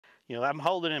I'm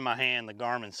holding in my hand the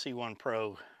Garmin C1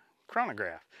 Pro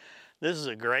chronograph. This is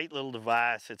a great little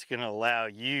device that's going to allow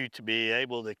you to be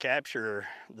able to capture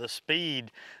the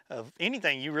speed of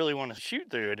anything you really want to shoot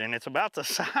through it. And it's about the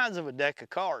size of a deck of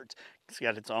cards. It's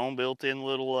got its own built-in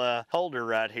little holder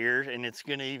right here, and it's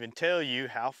going to even tell you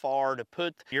how far to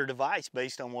put your device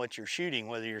based on what you're shooting,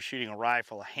 whether you're shooting a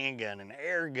rifle, a handgun, an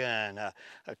air gun,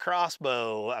 a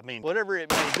crossbow. I mean, whatever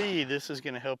it may be, this is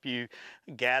going to help you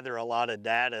gather a lot of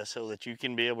data so that you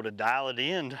can be able to dial it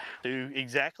in to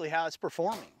exactly how it's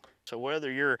performing. So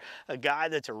whether you're a guy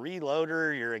that's a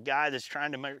reloader, you're a guy that's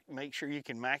trying to make sure you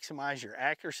can maximize your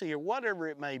accuracy, or whatever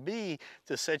it may be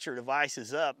to set your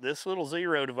devices up, this little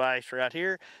Xero device right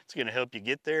here, it's going to help you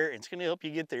get there. It's going to help you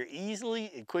get there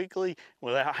easily and quickly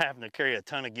without having to carry a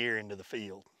ton of gear into the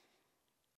field.